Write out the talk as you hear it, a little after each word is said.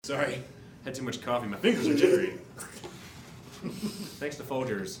Sorry, had too much coffee. My fingers are jittery. Thanks to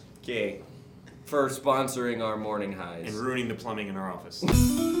Folgers. Okay, for sponsoring our morning highs. And ruining the plumbing in our office.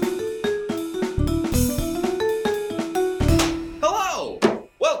 Hello!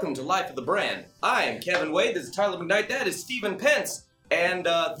 Welcome to Life of the Brand. I am Kevin Wade, this is Tyler McKnight, that is Stephen Pence. And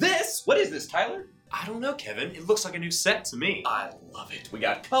what is this, Tyler? I don't know, Kevin. It looks like a new set to me. I love it. We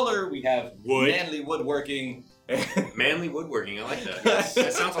got color, we have Wood. manly woodworking. Manly woodworking, I like that.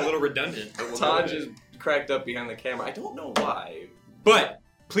 That sounds a little redundant. But Todd just cracked up behind the camera. I don't know why. But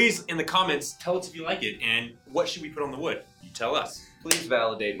please, in the comments, tell us if you like it and what should we put on the wood. You tell us. Please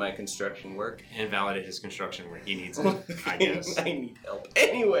validate my construction work. And validate his construction work. He needs it, I guess. I need help.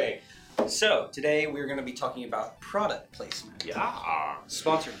 Anyway. So, today we're going to be talking about product placement. Yeah.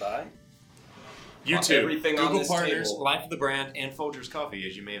 Sponsored by YouTube, Everything on Google this Partners, table. Life of the Brand, and Folgers Coffee,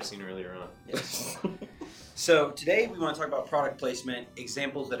 as you may have seen earlier on. Yes. So, today we want to talk about product placement,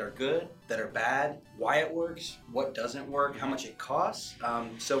 examples that are good, that are bad, why it works, what doesn't work, how much it costs.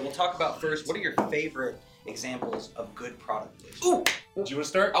 So, we'll talk about first, what are your favorite examples of good product placement? Ooh! Do you want to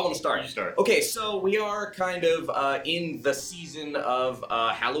start? I want to start. You start. Okay, so we are kind of in the season of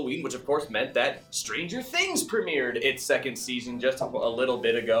Halloween, which of course meant that Stranger Things premiered its second season just a little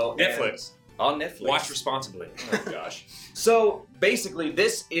bit ago. Netflix. On Netflix. Watch responsibly. Oh gosh. So basically,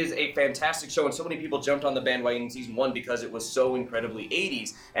 this is a fantastic show, and so many people jumped on the bandwagon in season 1 because it was so incredibly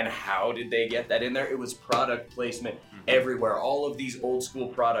 80s. And how did they get that in there? It was product placement everywhere. All of these old school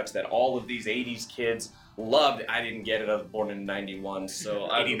products that all of these 80s kids loved. I didn't get it. I was born in 91,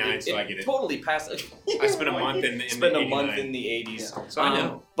 so 89, so I get it. Totally passed. I spent a month in Spent a 89. month in the 80s. Yeah. So I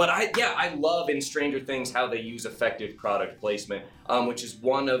know. But I love in Stranger Things how they use effective product placement, which is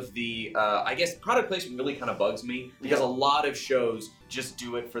one of the, I guess product placement really kind of bugs me because a lot of shows just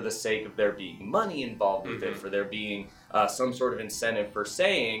do it for the sake of there being money involved with it, for there being some sort of incentive for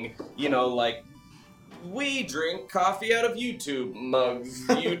saying, you know, like, we drink coffee out of YouTube mugs,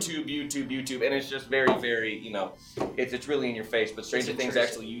 YouTube, and it's just very, very, you know, it's really in your face. But Stranger Things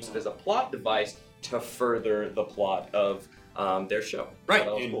actually used it as a plot device to further the plot of their show. Right, So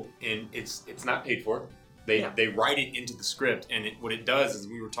that was and, cool. and it's not paid for. They write it into the script, and what it does is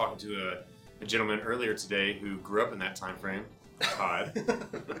we were talking to a gentleman earlier today who grew up in that time frame, Todd,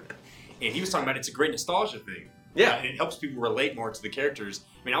 and he was talking about it's a great nostalgia thing. Yeah. And it helps people relate more to the characters.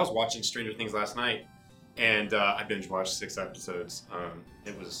 I mean, I was watching Stranger Things last night, and I binge watched 6 episodes.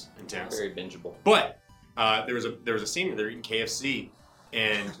 It was intense. Very bingeable. But there was a scene where they're eating KFC,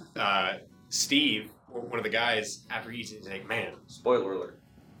 and Steve, one of the guys, after eating, he's like, "Man, Spoiler alert.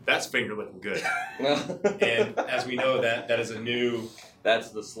 that's finger looking good." And as we know, that is a new.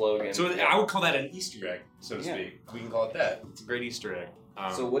 That's the slogan. So I would call that an Easter egg, so to Yeah. speak. We can call it that. It's a great Easter egg.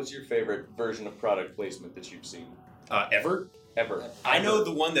 So what's your favorite version of product placement that you've seen? Ever? Ever? I know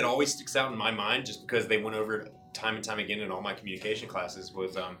the one that always sticks out in my mind, just because they went over it time and time again in all my communication classes,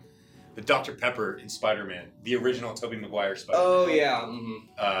 was the Dr. Pepper in Spider-Man, the original Tobey Maguire Spider-Man. Oh yeah.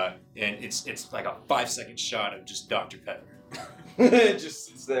 Mm-hmm. And it's like a 5-second shot of just Dr. Pepper, It just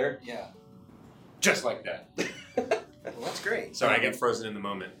sits there. Yeah. just like that. Well, that's great. Sorry, I got frozen in the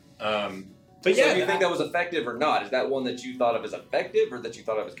moment. But yeah, do you think that was effective or not? Is that one that you thought of as effective, or that you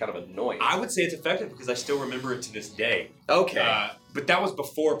thought of as kind of annoying? I would say it's effective because I still remember it to this day. Okay. But that was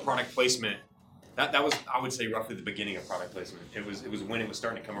before product placement. That was, I would say, roughly the beginning of product placement. It was when it was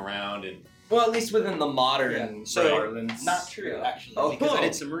starting to come around, and Well, at least within the modern Yeah. So, parlance. Not true, actually, Oh. because I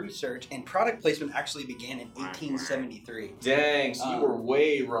did some research, and product placement actually began in 1873. Dang, so you were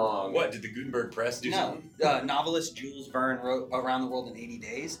way wrong. what did the Gutenberg Press do? No, Something? novelist Jules Verne wrote Around the World in 80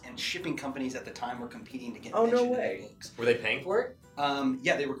 Days, and shipping companies at the time were competing to get Oh, no mentioned in way. the books. Were they paying for it?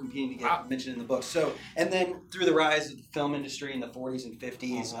 Yeah, they were competing to get Wow. mentioned in the book. So, and then through the rise of the film industry in the 40s and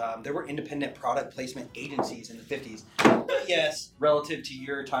 50s, there were independent product placement agencies in the 50s. But yes, relative to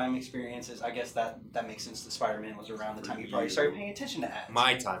your time experiences, I guess that makes sense that Spider-Man was around the time you probably started paying attention to ads.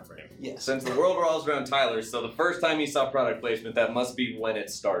 My time frame. Yes. Since the world revolves around Tyler, so the first time he saw product placement, that must be when it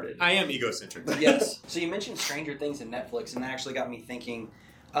started. I am egocentric. Yes. So you mentioned Stranger Things and Netflix, and that actually got me thinking,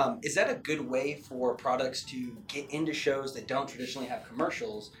 is that a good way for products to get into shows that don't traditionally have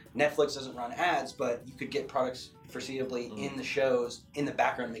commercials? Netflix doesn't run ads, but you could get products foreseeably in the shows, in the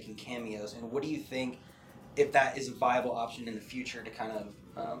background making cameos. And what do you think if that is a viable option in the future to kind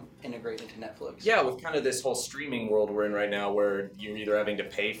of integrate into Netflix? Yeah, with kind of this whole streaming world we're in right now, where you're either having to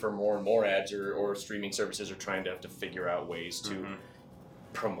pay for more and more ads, or streaming services are trying to have to figure out ways to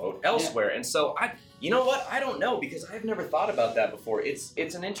promote elsewhere. And so you know what? I don't know, because I've never thought about that before. It's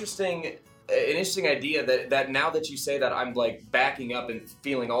an interesting idea that now that you say that, I'm like backing up and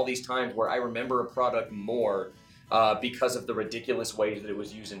feeling all these times where I remember a product more because of the ridiculous ways that it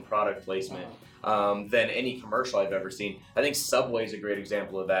was used in product placement. Than any commercial I've ever seen. I think Subway is a great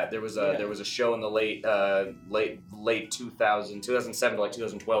example of that. There was a show in the late 2007 to like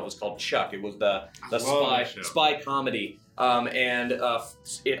 2012. It was called Chuck. It was the spy comedy. And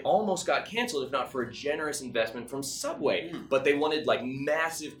it almost got canceled if not for a generous investment from Subway. But they wanted like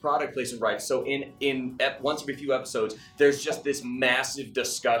massive product placement rights. So in once every few episodes, there's just this massive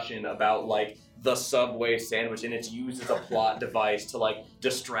discussion about like the Subway sandwich, and it's used as a plot device to like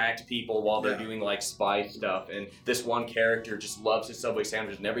distract people while they're doing like spy stuff. And this one character just loves his Subway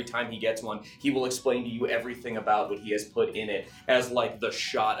sandwich, and every time he gets one, he will explain to you everything about what he has put in it, as like the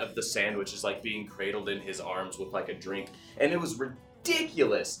shot of the sandwich is like being cradled in his arms with like a drink, and it was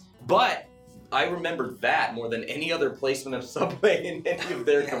ridiculous. But I remember that more than any other placement of Subway in any of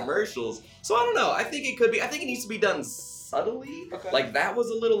their commercials. So I don't know. I think it could be. I think it needs to be done subtly. Like that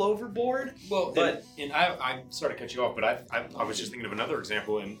was a little overboard. Well, but I'm sorry to cut you off, but I was just thinking of another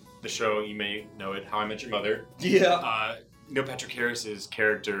example in the show. You may know it, How I Met Your Mother. Yeah. Neil Patrick Harris's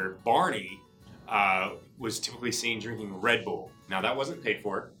character Barney was typically seen drinking Red Bull. Now that wasn't paid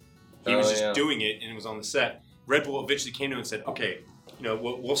for. He was just doing it, and it was on the set. Red Bull eventually came to him and said, "Okay,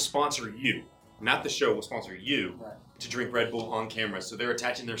 we'll sponsor you, not the show. We'll sponsor you to drink Red Bull on camera." So they're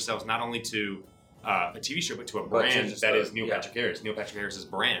attaching themselves not only to a TV show, but to a brand that is Neil Patrick Harris. Neil Patrick Harris's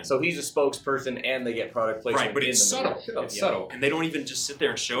brand. So he's a spokesperson, and they get product placement. Right, but it's subtle. It's subtle, and they don't even just sit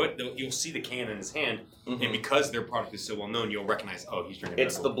there and show it. You'll see the can in his hand, and because their product is so well known, you'll recognize, oh, he's drinking.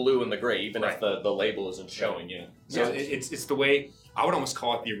 It's the blue and the gray, even if the label isn't showing you. So it's the way I would almost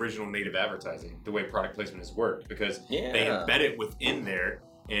call it the original native advertising, the way product placement has worked, because they embed it within there.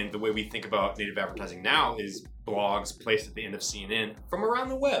 And the way we think about native advertising now is blogs placed at the end of CNN from around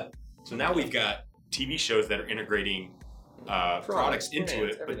the web. So now we've got TV shows that are integrating products into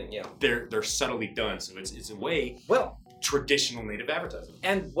it, but they're subtly done. So it's a way traditional native advertising.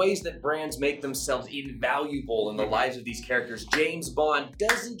 And ways that brands make themselves invaluable in the lives of these characters. James Bond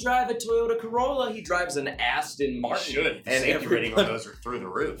doesn't drive a Toyota Corolla; he drives an Aston Martin. He should. And safety rating on those are through the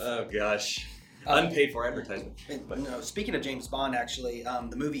roof. Oh gosh. Unpaid for advertisement. No, speaking of James Bond, actually,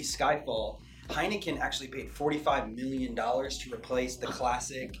 the movie Skyfall, Heineken actually paid $45 million to replace the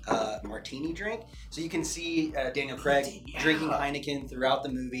classic martini drink. So you can see Daniel Craig drinking Heineken throughout the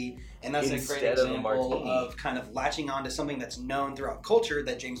movie, and that's a great example of kind of latching on to something that's known throughout culture,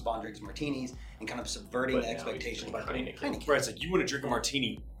 that James Bond drinks martinis, and kind of subverting the expectations by Heineken. Right, it's like you want to drink a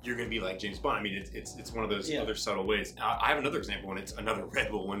martini, you're going to be like James Bond. I mean, it's one of those other subtle ways. I have another example, and it's another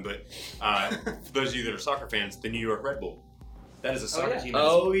Red Bull one, but for those of you that are soccer fans, the New York Red Bull. That is a soccer team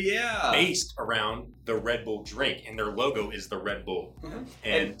based around the Red Bull drink, and their logo is the Red Bull.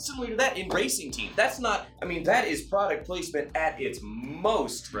 And similar to that, in racing team, that is product placement at its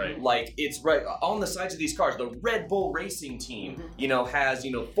most. Right. Like, it's right on the sides of these cars. The Red Bull racing team, has,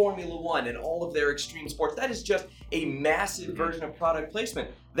 Formula One and all of their extreme sports. That is just a massive version of product placement.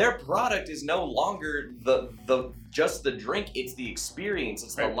 Their product is no longer just the drink, it's the experience,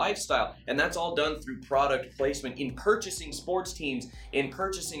 it's the lifestyle, and that's all done through product placement in purchasing sports teams, in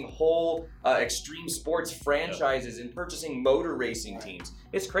purchasing whole extreme sports franchises, in purchasing motor racing teams.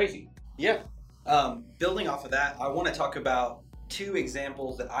 It's crazy. Yeah. Building off of that, I want to talk about two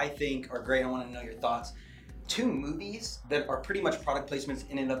examples that I think are great. I want to know your thoughts. Two movies that are pretty much product placements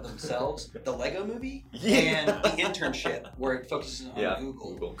in and of themselves. The Lego movie and The Internship, where it focuses on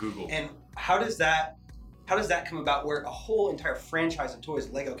Google. And how does that come about, where a whole entire franchise of toys,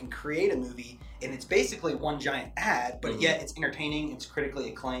 Lego, can create a movie, and it's basically one giant ad, but yet it's entertaining, it's critically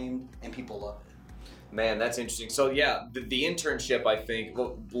acclaimed, and people love it? Man, that's interesting. So the Internship, I think,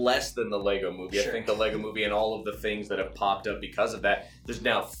 less than the Lego movie. Sure. I think the Lego movie and all of the things that have popped up because of that, there's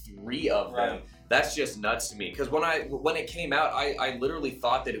now 3 of them. That's just nuts to me, because when it came out, I literally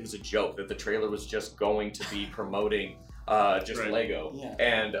thought that it was a joke, that the trailer was just going to be promoting Lego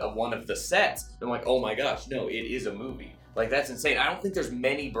and one of the sets. I'm like, oh my gosh, no, it is a movie. Like, that's insane. I don't think there's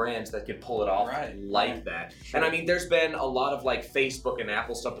many brands that could pull it off like that. Sure. And I mean, there's been a lot of like Facebook and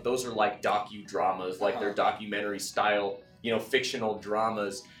Apple stuff, but those are like docudramas, like they're documentary style, fictional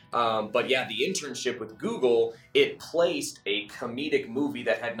dramas. But yeah, The Internship with Google, it placed a comedic movie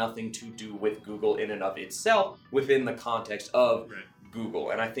that had nothing to do with Google in and of itself within the context of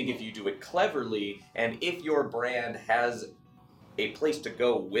Google. And I think if you do it cleverly, and if your brand has a place to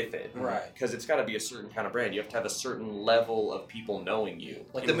go with it, because it's got to be a certain kind of brand, you have to have a certain level of people knowing you.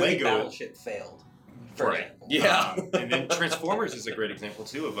 Like the movie Battleship failed. for Right. example. Yeah. And then Transformers is a great example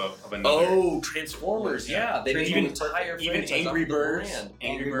too of another. Oh, Transformers! Yeah, they made an entire Even franchise Angry off the Birds, brand.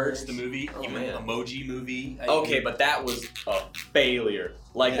 Angry Birds the movie, Oh, even man. Emoji Movie. Okay, but that was a failure.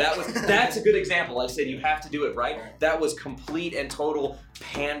 Like that's a good example. Like I said, you have to do it right. That was complete and total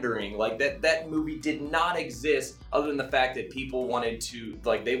pandering. Like that movie did not exist other than the fact that people wanted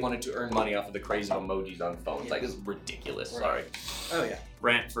to earn money off of the craze of emojis on phones. Like it's ridiculous. Right. Sorry. Oh yeah.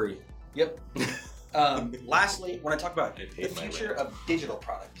 rant free. Yep. Lastly, when I talk about I the paid my future rent. of digital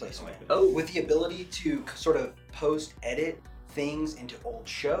product placement, Oh. with the ability to sort of post-edit things into old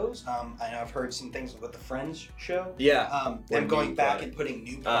shows. I know I've heard some things with the Friends show. Yeah. Them Or going new back product. and putting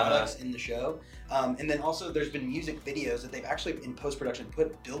new products in the show. And then also there's been music videos that they've actually in post-production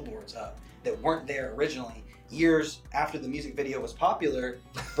put billboards up that weren't there originally. Years after the music video was popular,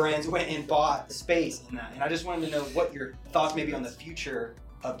 brands went and bought space in that. And I just wanted to know what your thoughts maybe on the future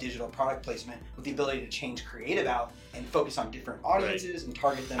of digital product placement with the ability to change creative out and focus on different audiences and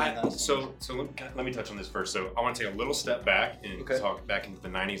target them. in those So let me touch on this first. So I want to take a little step back and talk back into the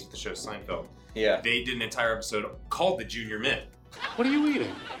 90s with the show Seinfeld. Yeah. They did an entire episode called The Junior Mint. What are you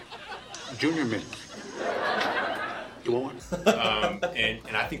eating? Junior Mint. You want one?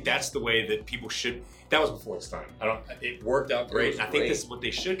 And I think that's the way that people should. That was before its time. It worked out great. was And I think great. this is what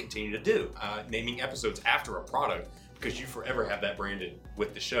they should continue to do. Naming episodes after a product because you forever have that branded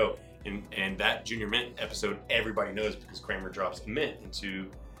with the show. And that Junior Mint episode, everybody knows because Kramer drops a mint into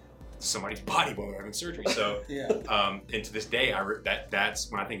somebody's body while they're having surgery. So, and to this day,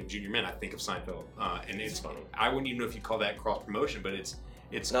 that's when I think of Junior Mint, I think of Seinfeld. And it's funny. I wouldn't even know if you call that cross promotion, but it's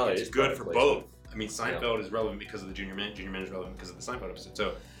good for both. I mean, Seinfeld is relevant because of the Junior Mint. Junior Mint is relevant because of the Seinfeld episode.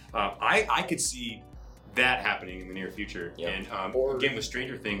 So, I could see that happening in the near future. Yeah. And again, with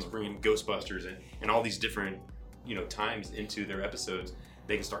Stranger Things, bringing Ghostbusters and all these different times into their episodes,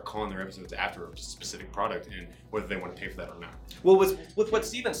 they can start calling their episodes after a specific product and whether they want to pay for that or not. Well, with what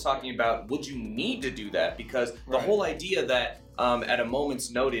Steven's talking about, would you need to do that? Because the whole idea that at a moment's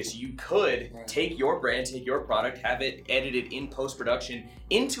notice you could take your brand, take your product, have it edited in post-production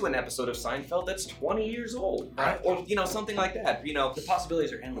into an episode of Seinfeld that's 20 years old, or something like that. The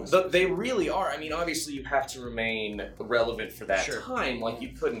possibilities are endless. They really are. I mean, obviously you have to remain relevant for that time. Like you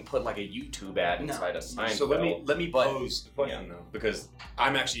couldn't put like a YouTube ad inside a Seinfeld. So let me pose the question though, because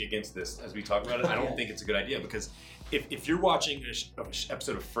I'm actually against this as we talk about it. I don't think it's a good idea because if you're watching an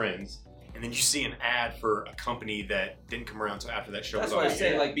episode of Friends and then you see an ad for a company that didn't come around until after that show That's was why I already say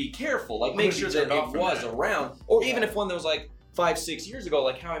aired, like be careful. Like I'm make gonna sure be that turned off it from was that. around, or even if one that was like 5-6 years ago,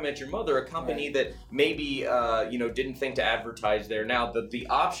 like How I Met Your Mother, a company that maybe didn't think to advertise there. Now the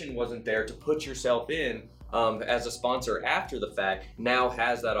option wasn't there to put yourself in as a sponsor after the fact. Now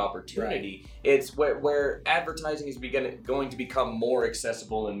has that opportunity. It's where advertising is going to become more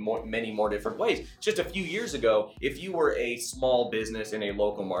accessible in many more different ways. Just a few years ago, if you were a small business in a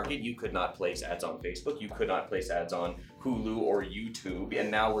local market, you could not place ads on Facebook. You could not place ads on Hulu or YouTube, and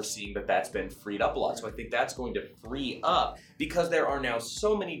now we're seeing that that's been freed up a lot. So I think that's going to free up because there are now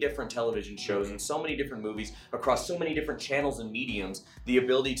so many different television shows and so many different movies across so many different channels and mediums, the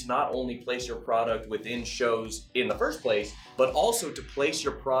ability to not only place your product within shows in the first place, but also to place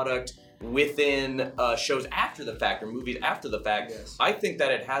your product within shows after the fact or movies after the fact. I think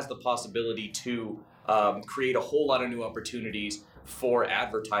that it has the possibility to create a whole lot of new opportunities for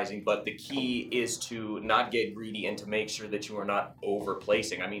advertising, but the key is to not get greedy and to make sure that you are not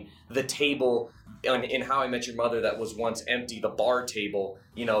overplacing. I mean, the table in How I Met Your Mother that was once empty, the bar table,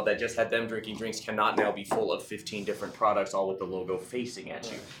 that just had them drinking drinks, cannot now be full of 15 different products, all with the logo facing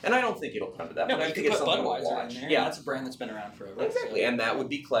at you. And I don't think it'll come to that. No, but I you think could it's put something to Budweiser watch. in there. Yeah, That's a brand that's been around forever. exactly, and that would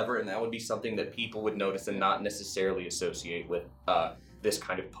be clever, and that would be something that people would notice and not necessarily associate with this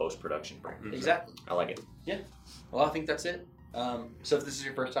kind of post-production brand. Exactly. I like it. Yeah. Well, I think that's it. So if this is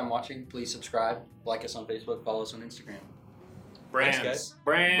your first time watching, please subscribe, like us on Facebook, follow us on Instagram. brands, Thanks,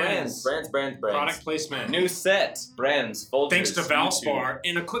 brands, Brands. product placement. New set, brands, Folgers. Thanks to YouTube. Valspar,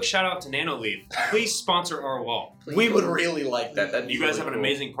 and a quick shout out to Nanoleaf. Please sponsor our wall. We would really like that. That'd be You guys really have an cool.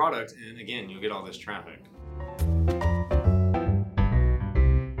 amazing product, and again, you'll get all this traffic.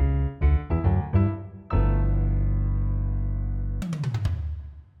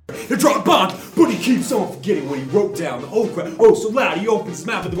 The drop bomb, but he keeps on forgetting what he wrote down. The old crap. Oh, so loud he opens his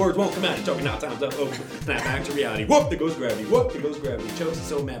mouth, but the words won't come out. He's talking now, time's up. Oh, snap back to reality. Whoop, there goes gravity. Whoop, there goes gravity. Chokes is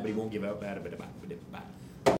so mad, but he won't give out. Bad.